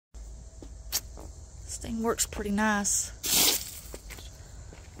This thing works pretty nice.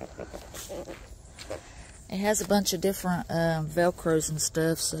 It has a bunch of different Velcros and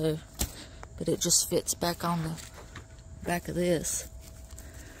stuff, so, but it just fits back on the back of this.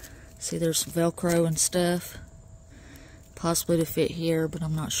 See, there's some Velcro and stuff, possibly to fit here, but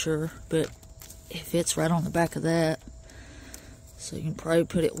I'm not sure. But it fits right on the back of that, so you can probably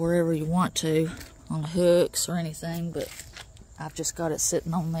put it wherever you want to, on hooks or anything, but I've just got it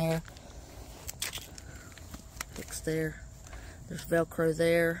sitting on there. Hooks there. There's Velcro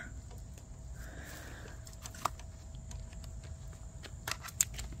there.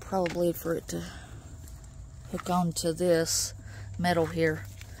 Probably for it to hook onto this metal here.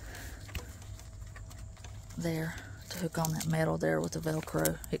 There, to hook on that metal there with the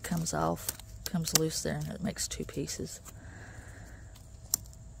Velcro. It comes off, comes loose there, and it makes two pieces.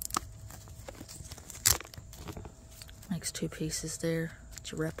 Makes two pieces there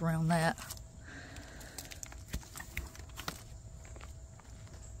that you wrap around that.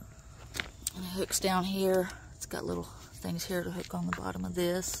 And it hooks down here. It's got little things here to hook on the bottom of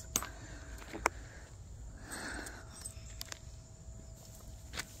this.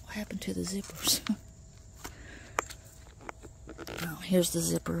 What happened to the zippers? Oh, here's the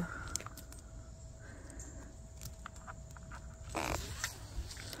zipper.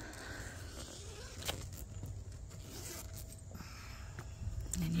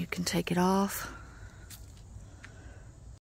 And you can take it off.